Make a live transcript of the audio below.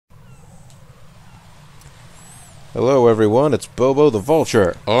Hello everyone, it's Bobo the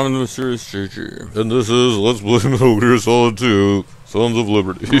Vulture. I'm the Mysterious JG. And this is Let's Play Metal Gear Solid 2, Sons of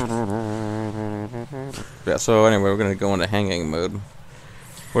Liberty. Yeah, so anyway, we're gonna go into hanging mode.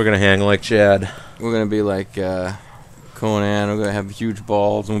 We're gonna hang like Chad. We're gonna be like Conan, we're gonna have huge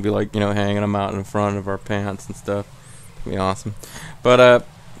balls, and we'll be like, hanging them out in front of our pants and stuff. It'll be awesome. But,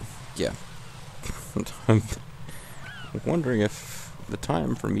 yeah. I'm wondering if the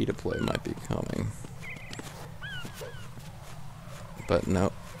time for me to play might be coming. But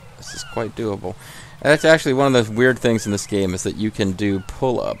no, this is quite doable. That's actually one of the weird things in this game, is that you can do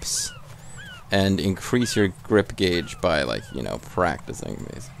pull-ups and increase your grip gauge by, like, practicing,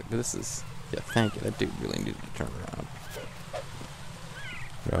 basically. But this is, yeah, thank you, that dude really needed to turn around.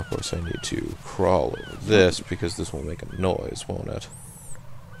 Now, of course, I need to crawl over this, because this will make a noise, won't it?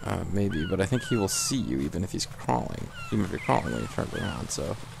 Maybe, but I think he will see you even if he's crawling. Even if you're crawling when you turn around,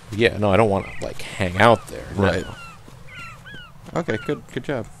 so... Yeah, no, I don't want to, like, hang out there. Right. No. Okay, good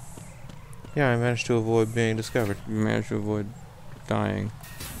job. Yeah, I managed to avoid being discovered. You managed to avoid dying.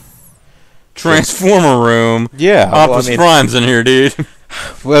 Transformer room! Yeah, Optimus Prime's in here, dude.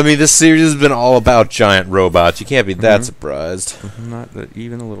 Well, I mean, this series has been all about giant robots. You can't be that surprised. Not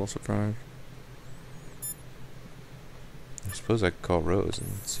even a little surprised. I suppose I could call Rose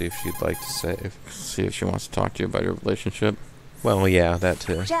and see if she'd like to save. See if she wants to talk to you about your relationship. Well, yeah, that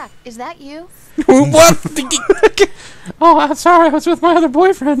too. Jack, is that you? What? Oh, I'm sorry. I was with my other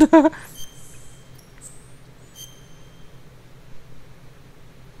boyfriend. I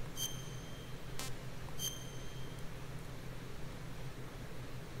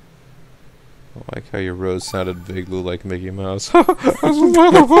like how your Rose sounded vaguely like Mickey Mouse. I was with my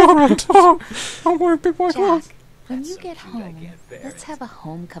other boyfriend. I'm wearing big boy clothes. Jack, when you get home, let's have a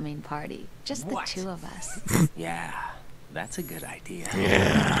homecoming party. Just the two of us. Yeah, that's a good idea.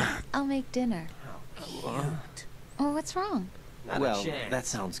 Yeah. I'll make dinner. Cute. Oh, what's wrong? Well, that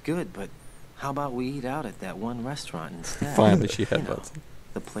sounds good, but how about we eat out at that one restaurant instead? Finally, she headbutts.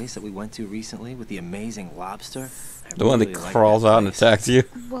 The place that we went to recently with the amazing lobster. The one that crawls out and attacks you.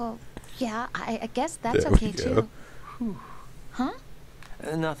 Well, yeah, I guess that's There we okay go. too. Huh?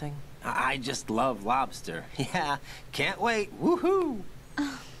 Nothing. I just love lobster. Yeah, can't wait. Woohoo!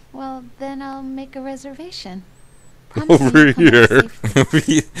 Well, then I'll make a reservation. Over here.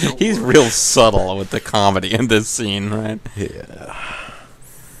 He's real subtle with the comedy in this scene, right? Yeah.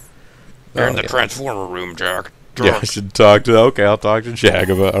 You're in the Transformer room, Jack. Yeah, I should talk to... Okay, I'll talk to Jack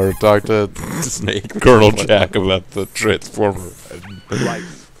about... Or talk to Snake. Colonel Jack about the Transformer. Right.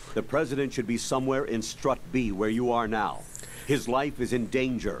 The president should be somewhere in Strut B, where you are now. His life is in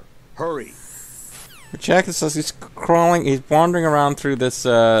danger. Hurry. Jack says he's crawling, he's wandering around through this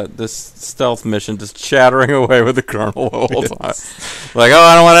this stealth mission, just chattering away with the colonel the whole time. Like, oh,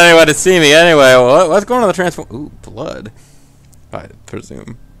 I don't want anyone to see me anyway. What's going on the transform? Ooh, blood. I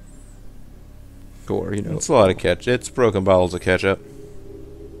presume. Gore, It's a lot of ketchup. It's broken bottles of ketchup.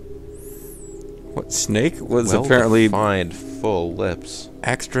 What, Snake was Well apparently defined full lips.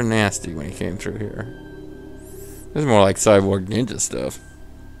 extra nasty when he came through here. This is more like Cyborg Ninja stuff.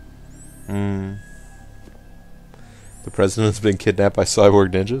 Hmm. The president's been kidnapped by cyborg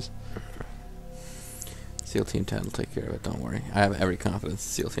ninjas? SEAL Team 10 will take care of it, don't worry. I have every confidence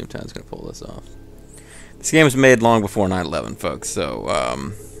SEAL Team 10 is going to pull this off. This game was made long before 9/11, folks, so,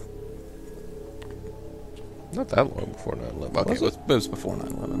 Not that long before 9/11. okay, Was it? it was before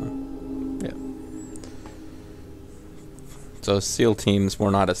 9/11, yeah. So SEAL teams were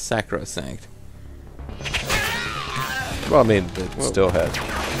not as sacrosanct. Well, I mean, it still had...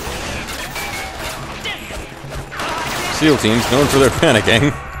 SEAL teams known for their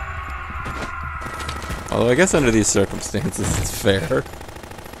panicking. Although I guess under these circumstances it's fair.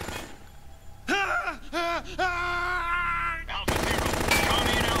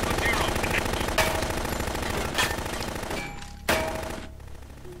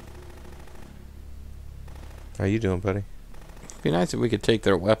 How you doing, buddy? It'd be nice if we could take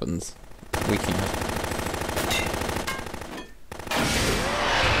their weapons. We can't.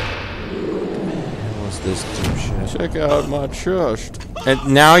 What's this dipshit? Check out my chest.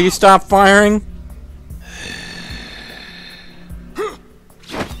 And now you stop firing?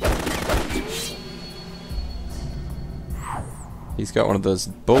 He's got one of those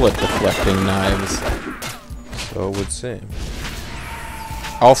bullet deflecting knives. So it would seem.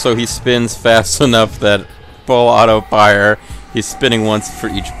 Also, he spins fast enough that full auto fire, he's spinning once for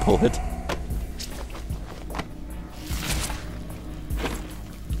each bullet.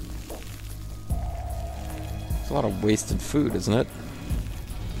 It's a lot of wasted food, isn't it?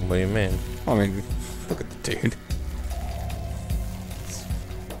 What do you mean? I mean, look at the dude.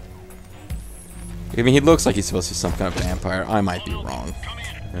 I mean, he looks like he's supposed to be some kind of vampire. I might be wrong.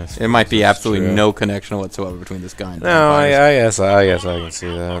 Yes, It might be absolutely true. no connection whatsoever between this guy and No, vampires. I guess I can see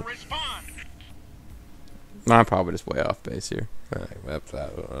that. No, I'm probably just way off base here.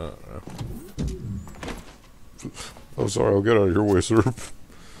 Oh, sorry, I'll get out of your way, sir.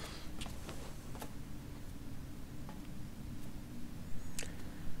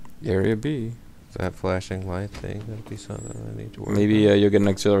 Area B. That flashing light thing, that'll be something I need to worry Maybe about. you'll get an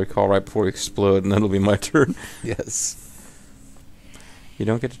auxiliary call right before you explode, and then it'll be my turn. Yes. You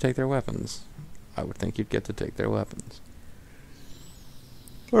don't get to take their weapons. I would think you'd get to take their weapons.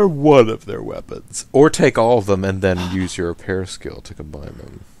 Or one of their weapons. Or take all of them and then use your repair skill to combine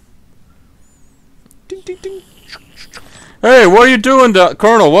them. Ding, ding, ding. Hey, what are you doing,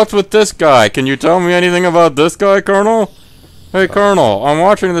 Colonel? What's with this guy? Can you tell me anything about this guy, Colonel? Hey, Colonel, I'm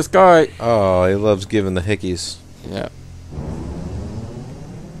watching this guy. Oh, he loves giving the hickeys. Yeah.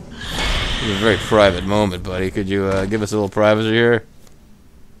 It's a very private moment, buddy. Could you give us a little privacy here?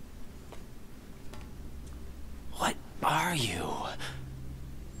 What are you?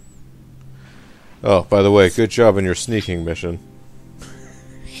 Oh, by the way, good job in your sneaking mission.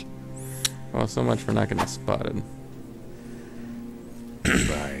 Well, so much for not getting spotted.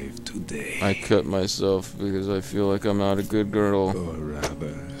 5 today, I cut myself because I feel like I'm not a good girl. or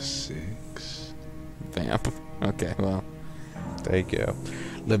rather 6. Vamp. Okay, well. Thank you.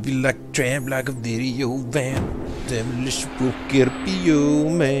 Love you like a tramp, like a video vamp. Demolition will get up you,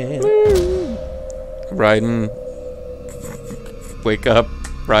 man. Raiden. Wake up,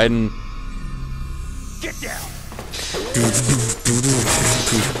 Raiden. Get down!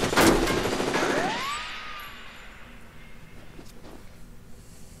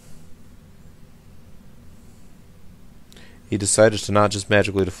 He decided to not just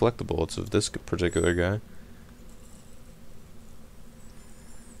magically deflect the bullets of this particular guy.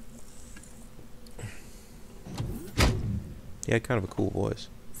 He had kind of a cool voice.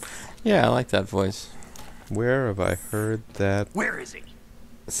 Yeah, I like that voice. Where have I heard that? Where is he?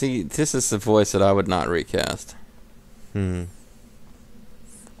 See, this is the voice that I would not recast. Hmm.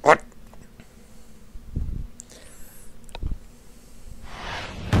 What?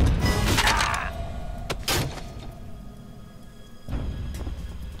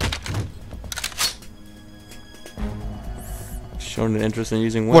 Shown an interest in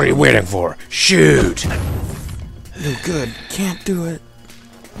using weapons. What are you waiting for? Shoot! No good. Can't do it.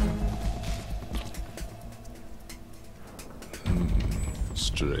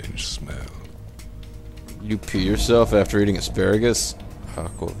 Strange smell. You pee yourself after eating asparagus?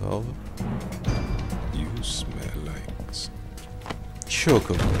 Aqua Velva? You smell like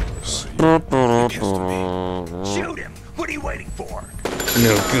Choco. Shoot him! What are you waiting for?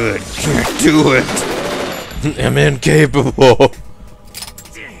 No good. Can't do it. I'm incapable.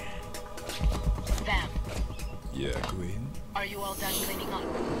 Vamp, Yeah, Queen? are you all done cleaning up?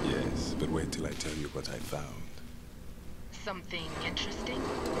 Yes, but wait till I tell you what I found. Something interesting?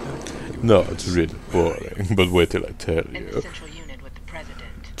 I'll tell you No, what it's I really saw. boring. But wait till I tell In the you. central unit with the president.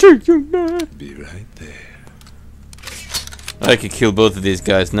 Be right there. I could kill both of these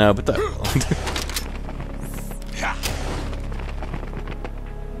guys now, but that won't.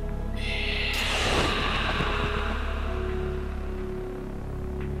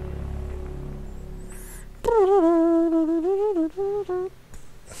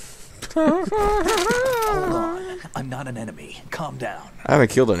 Hold on. I'm not an enemy. Calm down. I haven't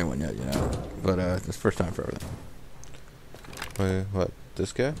killed anyone yet, you know. But it's the first time for everything. Wait, what?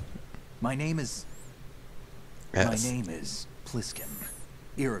 This guy? My name is Yes. My name is Pliskin.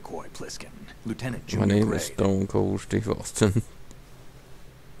 Iroquois Pliskin. Lieutenant My Junior name grade. is Stone Cold Steve Austin.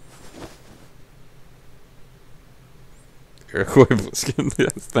 Iroquois Pliskin.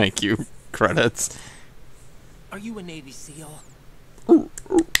 Yes, thank you. Credits. Are you a Navy SEAL?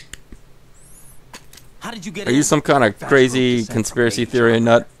 How did you get Are in? you some kind of crazy Descent from conspiracy Navy theory chopper.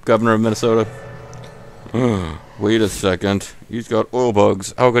 nut, governor of Minnesota? Wait a second. He's got oil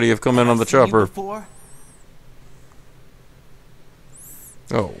bugs. How could he have come in on the I've seen you chopper? before?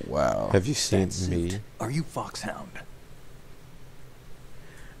 Oh, wow. Have you seen That's me? it. Are you Foxhound?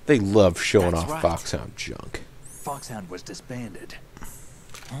 They love showing That's off right. Foxhound junk. Foxhound was disbanded.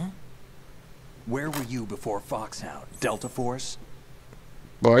 Huh? Where were you before Foxhound? Delta Force?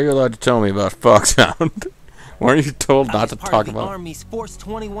 Why are you allowed to tell me about Foxhound? Weren't you told I not was to part talk of the about? Army's Force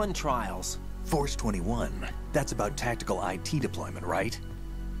 21 trials. Force 21? That's about tactical IT deployment, right?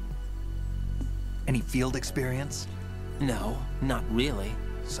 Any field experience? No, not really.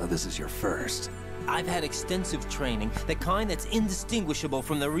 So this is your first. I've had extensive training, the kind that's indistinguishable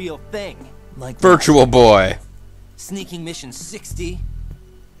from the real thing. Like Virtual Boy. Sneaking mission 60,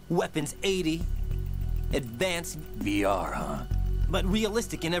 weapons 80, Advanced, VR, huh? but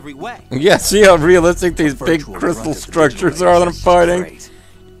realistic in every way. Yeah, see how realistic these big Virtual crystal grunt of the structures digital are that age I'm is fighting? great.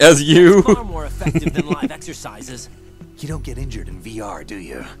 As you. Far more effective than live exercises. You don't get injured in VR, do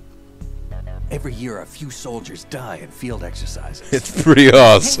you? Every year, a few soldiers die in field exercises. It's pretty Pain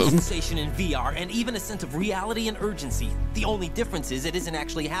awesome. sensation in VR, and even a sense of reality and urgency. The only difference is it isn't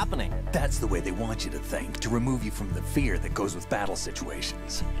actually happening. That's the way they want you to think, to remove you from the fear that goes with battle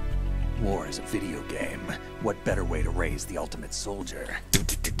situations. War is a video game. What better way to raise the ultimate soldier?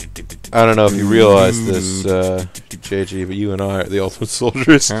 I don't know if you realize this, JG, but you and I are the ultimate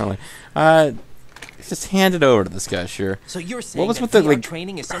soldiers. Apparently. Just hand it over to this guy, sure. So you're saying What was that with the, VR like,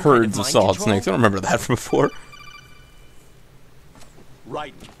 training is some herds kind of of solid mind control? snakes? I don't remember that from before.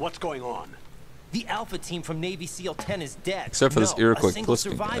 Right. What's going on? The Alpha team from Navy SEAL 10 is dead. Except for this No, Iroquois a single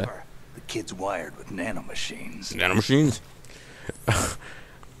Pliskin guy. survivor. The kid's wired with nanomachines. Nanomachines?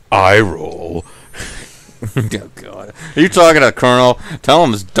 I roll. Oh, God. Are you talking to Colonel? Tell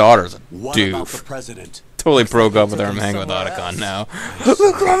him his daughter's a What about the doof. president? Totally broke up with her. I'm took hanging him with somewhere Otacon else. now.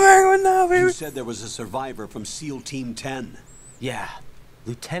 Look, I'm hanging with now, You baby. said there was a survivor from SEAL Team 10. Yeah.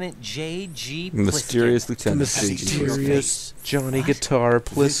 Lieutenant J.G. Mysterious Pliskin. Lieutenant Mysterious Johnny Guitar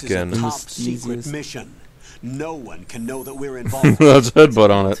This is a Pliskin. top secret Mysterious. mission. No one can know that we're involved. Let's headbutt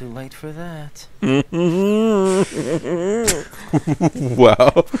on it. Too late for that.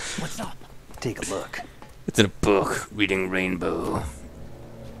 Wow. What's up? Take a look. It's in a book, Reading Rainbow.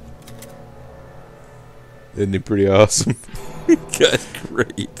 Isn't he pretty awesome? That's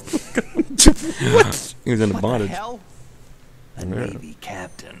great. What? He was in a What the bondage. hell? A Navy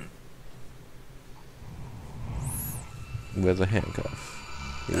captain. With a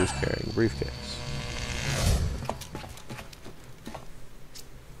handcuff. He was carrying a briefcase.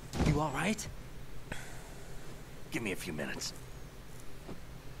 You all right? Give me a few minutes.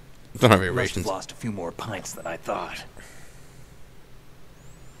 Don't have any Must have rations. lost a few more pints than I thought.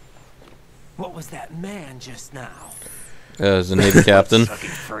 What was that man just now? As a Navy captain. Sucking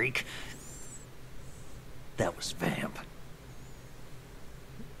freak. That was Vamp.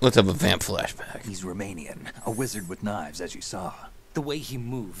 Let's have a vamp flashback. He's Romanian, a wizard with knives, as you saw. The way he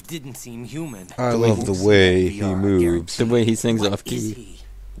moved didn't seem human. I love the way he moves. The way he sings What off is key. he?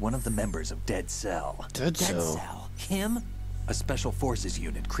 One of the members of Dead Cell, Dead Dead Cell. Cell. Him? a special forces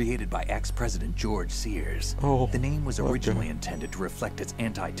unit created by ex-President George Sears. Oh, The name was okay. originally intended to reflect its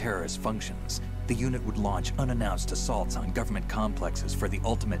anti-terrorist functions. The unit would launch unannounced assaults on government complexes for the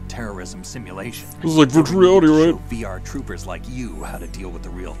ultimate terrorism simulation. This is like virtual We needed reality, to right? show VR troopers like you how to deal with the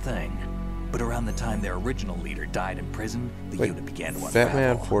real thing. But around the time their original leader died in prison, the Wait, unit began to Batman,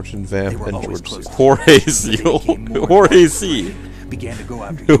 unravel. Fortune, They Vamp, were and always George close Sears. to Jorge They Seal. became more Jorge and C. more began to go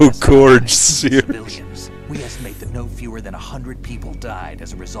after Oh, US George civilians. Sears. We estimate that no fewer than 100 people died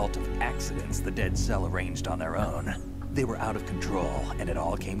as a result of accidents the Dead Cell arranged on their own. They were out of control, and it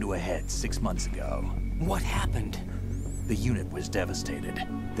all came to a head 6 months ago. What happened? The unit was devastated.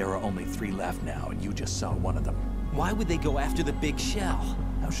 There are only 3 left now, and you just saw one of them. Why would they go after the big shell?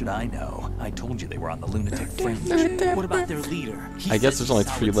 How should I know? I told you they were on the lunatic fringe. What about their leader? He I guess says there's only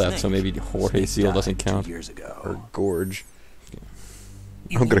he's 3 Solid left, so Snake. maybe Jorge Snake Seal died doesn't 2 count. years ago. Or Gorge.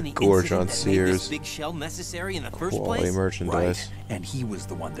 You I'm mean gonna the gorge on incident that made this Sears. big shell necessary in the first Quality place? merchandise. Right, and he was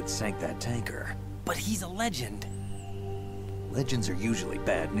the one that sank that tanker. But he's a legend. Legends are usually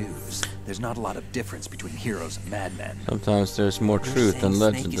bad news. There's not a lot of difference between heroes and madmen. Sometimes there's more You're truth saying in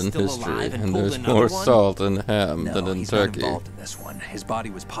Snake legend is than still history, alive and and pulled there's another more one? salt in ham No, than in he's turkey. not involved in this one. His body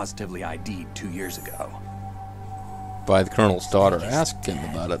was positively ID'd 2 years ago. By the colonel's daughter. Asked him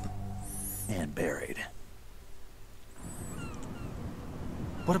about it. And buried.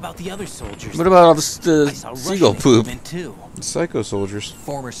 What about the other soldiers? What about all this I saw seagull Russian poop? equipment, too. Psycho soldiers.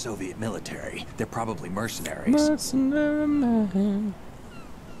 Former Soviet military. They're probably mercenaries. Mercenary man.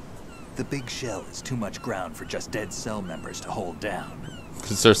 The big shell is too much ground for just Dead Cell members to hold down.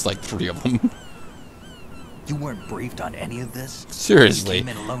 Because there's like 3 of them. You weren't briefed on any of this? Seriously. You came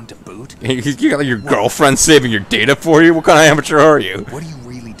in alone to boot? You got your girlfriend saving your data for you? What kind of amateur are you? What are you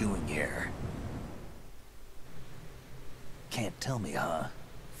really doing here? Can't tell me, huh?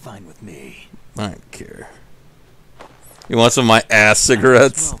 Fine with me. I don't care. You want some of my ass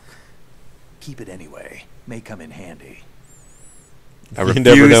cigarettes? Smoke. Keep it anyway. May come in handy. I You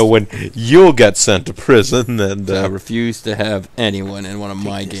never know when you'll get sent to prison, and I refuse to have anyone in one of Take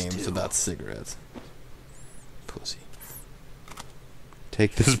my this games too. without cigarettes. Pussy.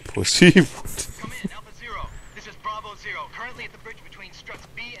 take this pussy. Come in, Alpha Zero. This is Bravo Zero, currently at the bridge between struts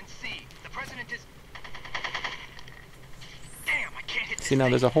B and C. The president is... Damn, I can't hit this See, now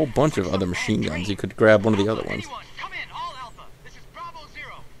thing. there's a whole bunch of other machine guns. You could grab one of the other ones. Anyone, come in, all Alpha. This is Bravo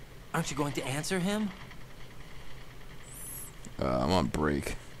Zero. Aren't you going to answer him? I'm on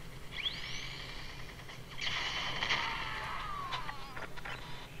break.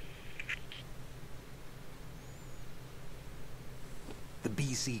 The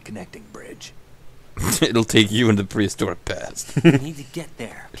BC connecting bridge. It'll take you into the prehistoric past. I need to get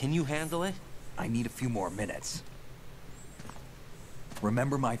there. Can you handle it? I need a few more minutes.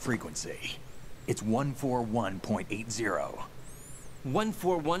 Remember my frequency. It's 141.80.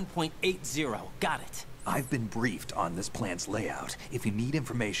 141.80. Got it. I've been briefed on this plan's layout. If you need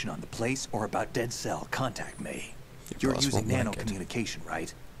information on the place or about Dead Cell, contact me. You're boss using won't like nano it. communication,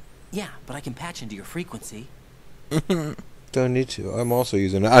 right? Yeah, but I can patch into your frequency. Don't need to. I'm also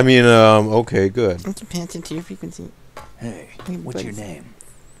using it. I mean, okay, good. You can patch into your frequency. Hey, what's your name?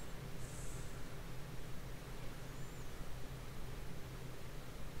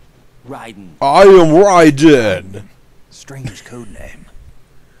 Raiden. I am Raiden! Strange code name.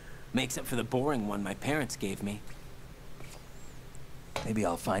 Makes up for the boring one my parents gave me. Maybe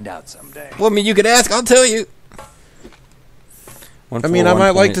I'll find out someday. Well, I mean, you could ask. I'll tell you. I mean, I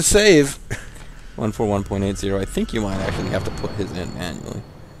might like to save. 141.80. I think you might actually have to put his in manually.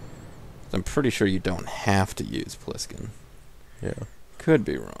 I'm pretty sure you don't have to use Pliskin. Yeah. Could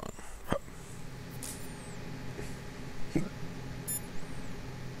be wrong.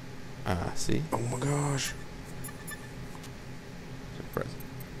 See? Oh my gosh.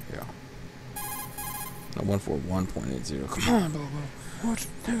 Yeah. No, 141.80. Come on, Bobo. What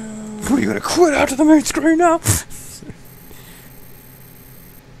are you gonna quit out to the main screen now?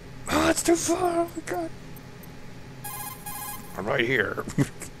 Oh, it's too far. Oh my god. I'm right here.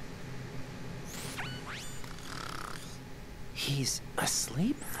 He's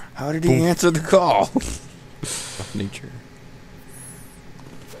asleep? How did he answer the call? Of nature.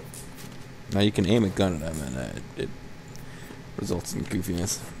 Now you can aim a gun at him and it results in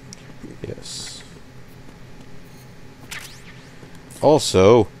goofiness. Yes.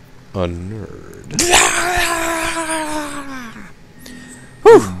 Also, a nerd.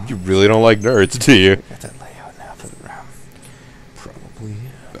 You really don't like nerds, do you? Got that layout now for the round. Probably.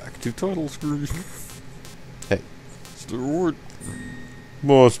 Back to title screen. Hey. Steroid.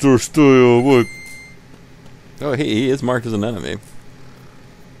 Monster style, what? Oh, he is marked as an enemy.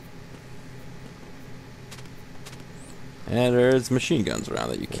 And there's machine guns around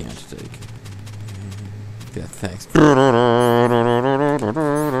that you can't take. Yeah, thanks.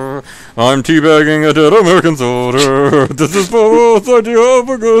 I'm teabagging a dead American soldier. This is Bobo's idea of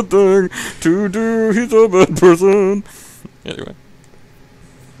a good thing to do. He's a bad person. Anyway.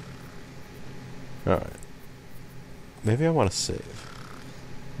 Alright. Maybe I want to save.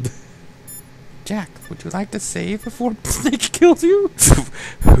 Jack, would you like to save before Snake kills you?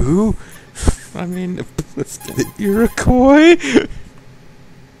 Who? I mean, The Iroquois?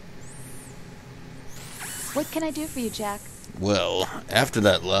 What can I do for you, Jack? well, after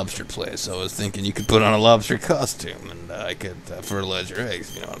that lobster place, I was thinking you could put on a lobster costume and I could fertilize your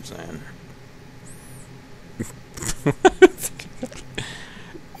eggs, you know what I'm saying?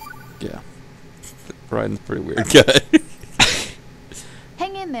 Yeah. Raiden's a pretty weird guy.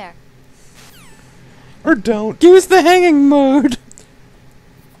 Hang in there. Or don't. Use the hanging mode!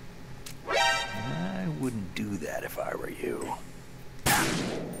 I wouldn't do that if I were you.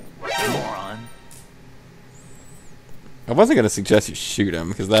 Moron. I wasn't going to suggest you shoot him,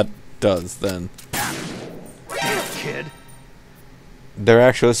 because that does then. Damn, kid. There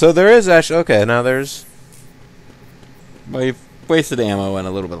actually, so there is actually, okay, now there's... Well, you've wasted ammo and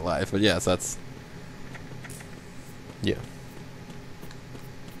a little bit of life, but yes, that's... Yeah.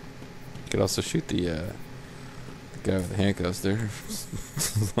 You could also shoot the guy with the handcuffs there.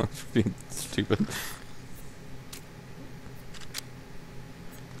 As long as you're being stupid.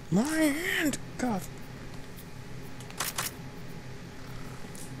 My hand! God.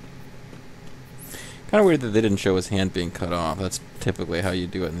 Kind of weird that they didn't show his hand being cut off. That's typically how you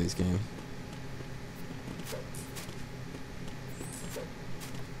do it in these games.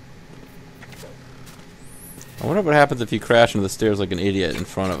 I wonder what happens if you crash into the stairs like an idiot in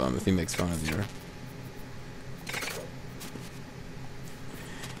front of him, if he makes fun of you.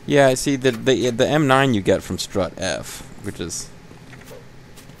 Yeah, see, the M9 you get from strut F, which is...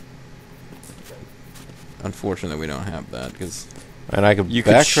 unfortunate we don't have that, because... And I could You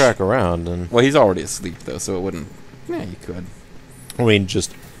could backtrack around and... Well, he's already asleep, though, so it wouldn't... Yeah, you could. I mean,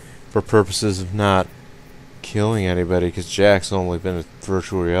 just for purposes of not killing anybody, because Jack's only been in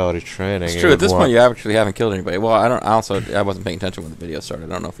virtual reality training. It's true, at this point you actually haven't killed anybody. Well, I wasn't paying attention when the video started.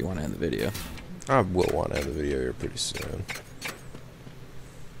 I don't know if you want to end the video. I will want to end the video here pretty soon.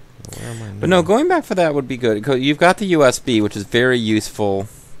 Where am I now? But no, going back for that would be good. 'Cause you've got the USB, which is very useful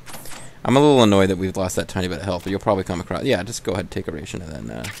I'm a little annoyed that we've lost that tiny bit of health, but you'll probably come across. Yeah, just go ahead and take a ration and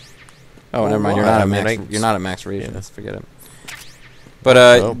then. Oh, never mind. You're not at max. You're not at max ration. Let's forget it. But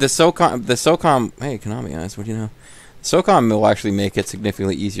the SOCOM. Hey, Konami guys, what do you know? SOCOM will actually make it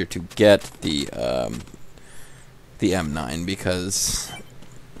significantly easier to get the M9 because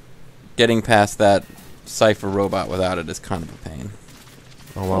getting past that Cypher robot without it is kind of a pain.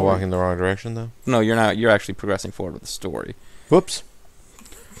 Oh, am I walking the wrong direction though? No, you're not. You're actually progressing forward with the story. Whoops.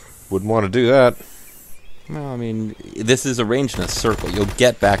 Wouldn't want to do that. Well, I mean, this is arranged in a circle. You'll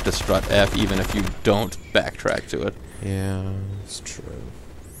get back to Strut F even if you don't backtrack to it. Yeah, it's true.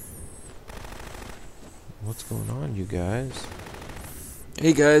 What's going on, you guys?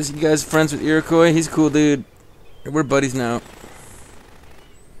 Hey guys, you guys friends with Iroquois? He's a cool dude. We're buddies now.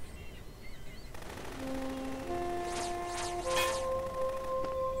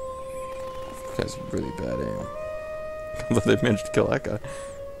 This guy's really bad aim. Although they managed to kill that guy.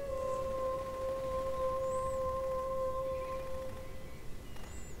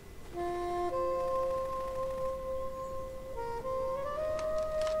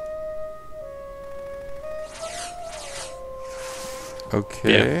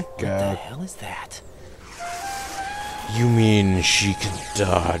 Okay. What the hell is that? You mean she can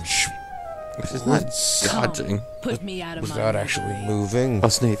dodge She's not dodging. Put me out of without my actually way. moving?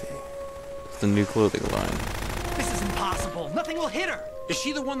 Us Navy. It's the new clothing line. This is impossible. Nothing will hit her. Is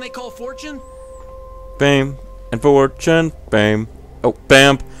she the one they call Fortune? Bam and Fortune. Bam. Oh,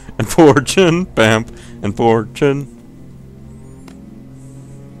 Vamp and Fortune. Vamp and Fortune.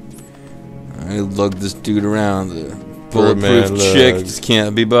 I lug this dude around. The bulletproof Birdman chick lug. just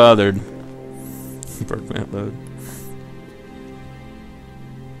can't be bothered. Birdman load.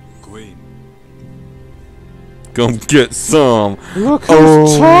 Queen. Come get some. Look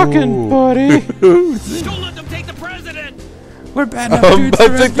who's talking, buddy. Don't let them take the president! We're bad enough dudes to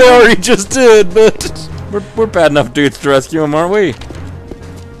I think they already just did, but We're bad enough dudes to rescue him, aren't we?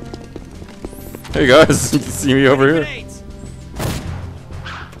 Hey guys, you can see me over here. Grenades!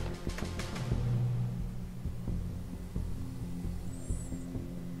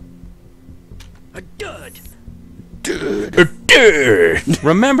 A dud!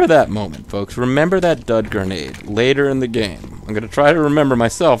 Remember that moment, folks. Remember that dud grenade later in the game. I'm gonna try to remember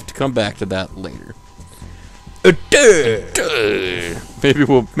myself to come back to that later. Maybe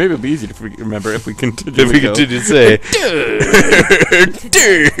it'll be easy to remember if we continue. if we continue to say,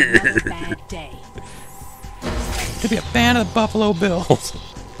 Bad day. to be a fan of the Buffalo Bills.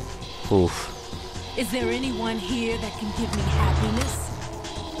 oof. Is there anyone here that can give me happiness?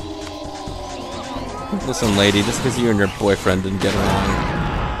 Listen, lady, just because you and your boyfriend didn't get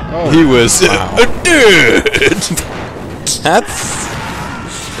along, He was a dude.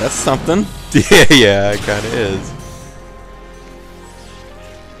 that's something. Yeah, it kind of is.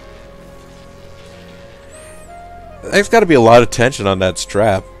 There's got to be a lot of tension on that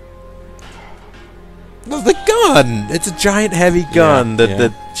strap. No, the gun! It's a giant, heavy gun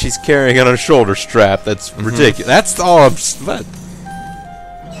that she's carrying on a shoulder strap. That's ridiculous. That's all I'm.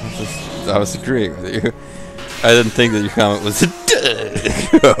 I was agreeing with you. I didn't think that your comment was.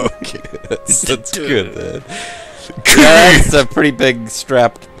 Okay, that's good then. That's a pretty big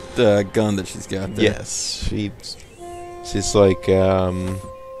strapped gun that she's got there. Yes, she's like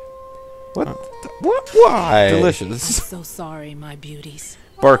what? What? Why? I'm Delicious. so sorry, my beauties.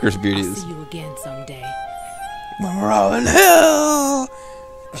 Barker's I'll beauties. see you again someday. When we're all in hell.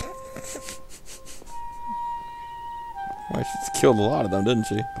 Well, she's killed a lot of them, didn't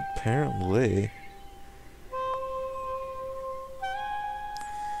she? Apparently.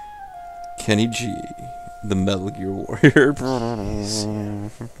 Kenny G, the Metal Gear Warrior.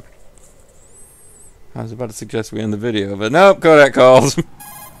 I was about to suggest we end the video, but nope, Kodak calls.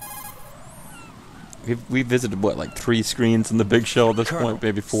 We visited, what, like 3 screens in the big shell at this Colonel, point,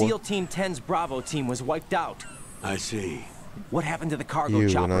 maybe 4? SEAL Team 10's Bravo team was wiped out. I see. What happened to the cargo You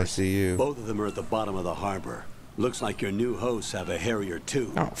choppers? and I see you. Both of them are at the bottom of the harbor. Looks like your new hosts have a Harrier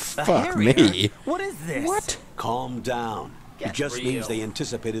too. Oh, A fuck Harrier? me. What is this? What? Calm down. It Get just means real. they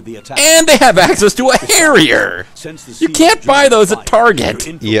anticipated the attack. And they have access to a Harrier! Since the You SEALs can't buy joined the those at fight, Target.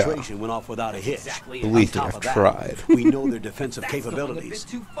 Your Yeah. infiltration went off without a hitch. Exactly. Believe On me, top I've of that, tried. We know their defensive That's going a bit capabilities.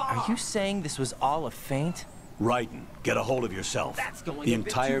 too far. Are you saying this was all a feint? Raiden, get a hold of yourself. That's going The a bit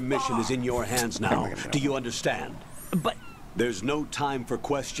entire too mission far. is in your hands now. Do you understand? But There's no time for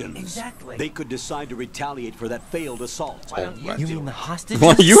questions. Exactly. They could decide to retaliate for that failed assault. why don't you mean the hostages?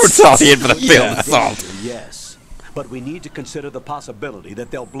 Well, you were talking for the failed assault. Yes. But we need to consider the possibility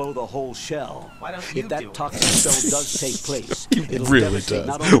that they'll blow the whole shell. Why don't you If do that it? toxic spell does take place, it'll really devastate does.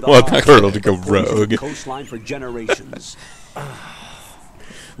 not only the Want the harbor, colonel to go but poison the rogue. coastline for generations.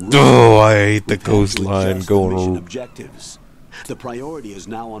 Oh, I hate the We've had to coastline adjust the mission going. objectives. The priority is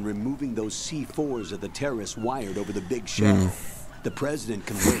now on removing those C4s that the terrorists wired over the big shell. The president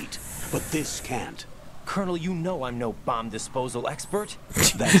can wait, but this can't. Colonel, you know I'm no bomb disposal expert.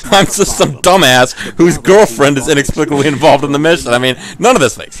 That's not I'm the just some problem. dumbass whose girlfriend is inexplicably involved in the mission. I mean, none of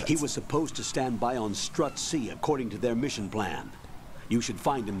this makes He sense. was supposed to stand by on Strut C according to their mission plan. You should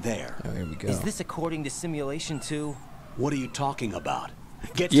find him there. Oh, here we go. Is this according to simulation too? What are you talking about?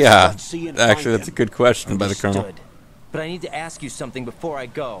 Get to Yeah, Strut C and actually, find that's a him. good question by the Colonel. Understood. But I need to ask you something before I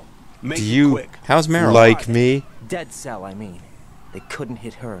go. Make Do it you quick. How's Meryl? Like me? Dead Cell, I mean. They couldn't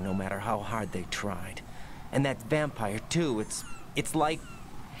hit her no matter how hard they tried. And that vampire too. It's like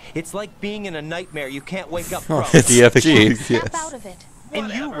being in a nightmare you can't wake up from. DFG. Snap out of it.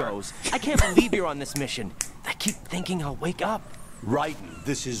 And you, Rose, I can't believe you're on this mission. I keep thinking I'll wake up. Raiden,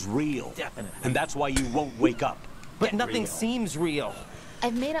 this is real. Definitely. And that's why you won't wake up. But Get nothing real. seems real.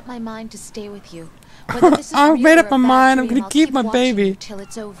 I've made up my mind to stay with you. Whether this is I've real made or up a my bad mind. I'm dream, gonna I'll keep my watching baby. you till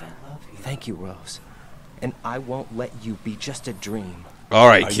it's over. Thank you, Rose. And I won't let you be just a dream. All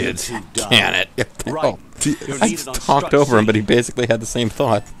right, Are you kids. two done? Can it? Right. Oh, You're I needed just on talked Strut over him, C. but he basically had the same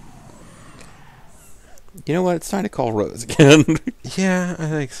thought. You know what? It's time to call Rose again. Yeah, I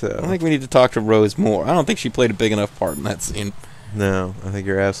think so. I think we need to talk to Rose more. I don't think she played a big enough part in that scene. No, I think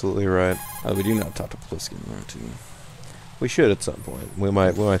you're absolutely right. Oh, we do not talk to Pliskin there too. We should at some point. We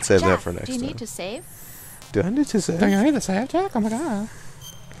might save that Jack, for next do you time. need to save? Do I need to save? I need to save Jack? Oh my god.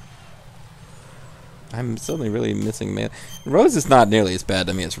 I'm suddenly really missing man. Rose is not nearly as bad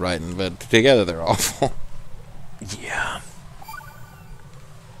to me as Raiden, but together they're awful. Yeah.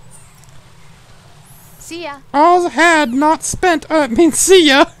 See ya. All had not spent. See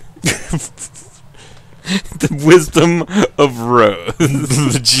ya. The wisdom of Rose.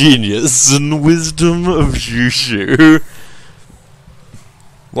 The genius and wisdom of Shushu.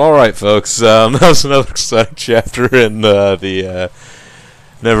 Well, all right, folks. That was another exciting chapter in the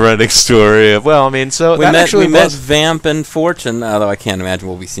never-ending story. Well, I mean, so We that met actually met was- Vamp and Fortune, although I can't imagine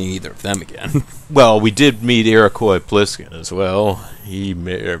we'll be seeing either of them again. Well, we did meet Iroquois Pliskin as well. He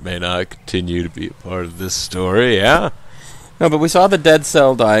may or may not continue to be a part of this story. Yeah. No, but we saw the dead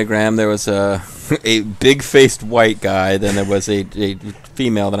cell diagram. There was a big-faced white guy. Then there was a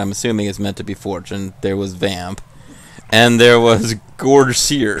female that I'm assuming is meant to be Fortune. There was Vamp. And there was Gorge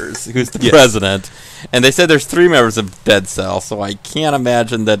Sears, who's the president. And they said there's 3 members of Dead Cell, so I can't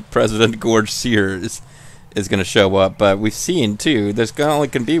imagine that President Gorge Sears is going to show up. But we've seen, too, there's only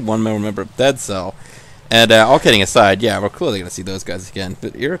can be 1 member of Dead Cell. And all kidding aside, yeah, we're clearly going to see those guys again.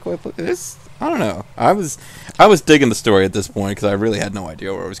 But Iroquois, I don't know. I was digging the story at this point because I really had no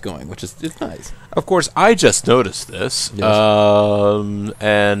idea where I was going, which is it's nice. Of course, I just noticed this. Yes.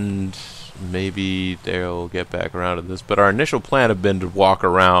 And maybe they'll get back around to this. But our initial plan had been to walk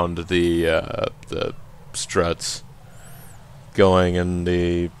around the struts, going in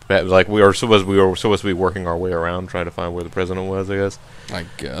the like we were supposed to be working our way around, trying to find where the president was. I guess. I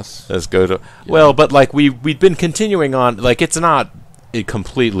guess. Let's go to well, but like we'd been continuing on. Like it's not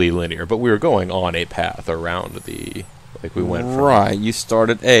completely linear, but we were going on a path around the like we went from Right. You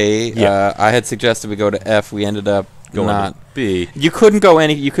started A. Yeah. I had suggested we go to F. We ended up going not. to B. You couldn't go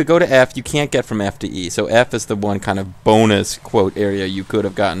any. You could go to F. You can't get from F to E. So F is the one kind of bonus quote area you could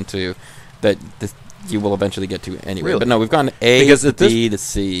have gotten to, that you will eventually get to anyway. Really? But no, we've gone A Because to at this- B to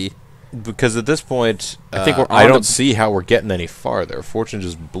C. Because at this point, I think we're I on don't the- see how we're getting any farther. Fortune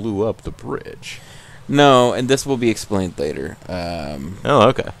just blew up the bridge. No, and this will be explained later. Oh,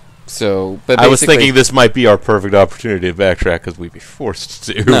 okay. So, but I was basically- thinking this might be our perfect opportunity to backtrack because we'd be forced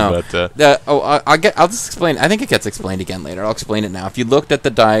to. No. But I'll just explain. I think it gets explained again later. I'll explain it now. If you looked at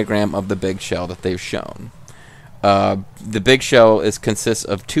the diagram of the big shell that they've shown, the big shell consists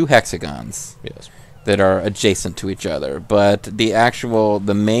of 2 hexagons yes. that are adjacent to each other, but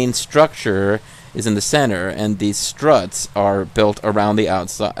the main structure is in the center, and these struts are built around the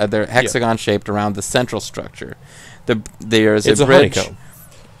outside. They're hexagon shaped around the central structure. There's It's a a bridge. honeycomb.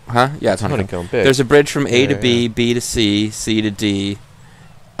 Huh? Yeah, it's Honeycomb big. There's a bridge from A to Yeah, B, yeah. B to C, C to D.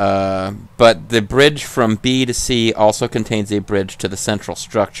 But the bridge from B to C also contains a bridge to the central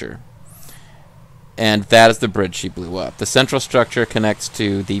structure. And that is the bridge she blew up. The central structure connects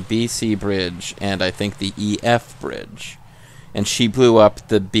to the BC bridge and I think the EF bridge. And she blew up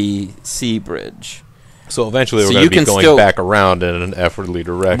the BC bridge. So eventually So we're going you to be can going still- back around in an effortly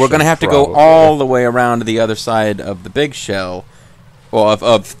direction. We're going to have to go probably. all the way around to the other side of the big shell. Well,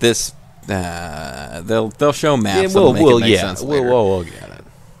 of this. They'll show maps. Yeah, that'll make it make sense later. we'll get it.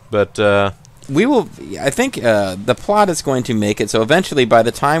 But We will. I think the plot is going to make it so eventually, by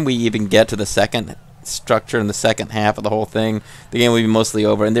the time we even get to the second structure in the second half of the whole thing, the game will be mostly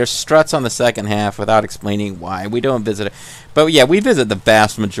over. And there's struts on the second half without explaining why. We don't visit it. But yeah, we visit the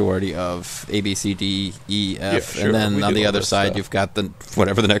vast majority of A, B, C, D, E, F. sure, And then on the other side, you've got the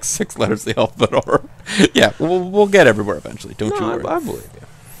whatever the next 6 letters of the alphabet are. Yeah, we'll get everywhere eventually. Don't you worry. I believe you.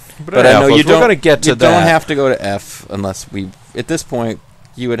 But I know you don't. We're gonna get to you that. don't have to go to F unless we. At this point,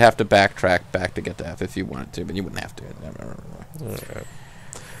 you would have to backtrack back to get to F if you wanted to, but you wouldn't have to. Alright.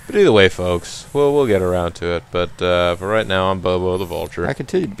 But either way, folks, we'll get around to it. But for right now, I'm Bobo the Vulture. I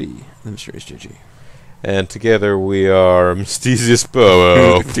continue to be the mysterious JG. And together we are Mystesius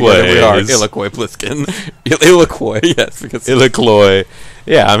Bobo. Together we are Iroquois Pliskin. Iroquois, yes, because Iroquois.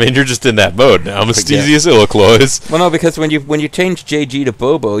 Yeah, I mean you're just in that mode now. Mystesius Iroquois. Well, no, because when you change JG to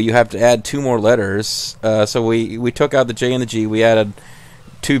Bobo, you have to add 2 more letters. So we took out the J and the G. We added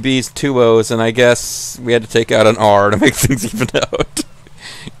 2 B's, 2 O's, and I guess we had to take out an R to make things even out.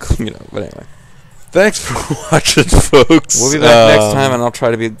 But anyway. Thanks for watching, folks. We'll be back next time, and I'll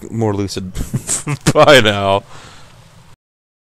try to be more lucid. Bye now.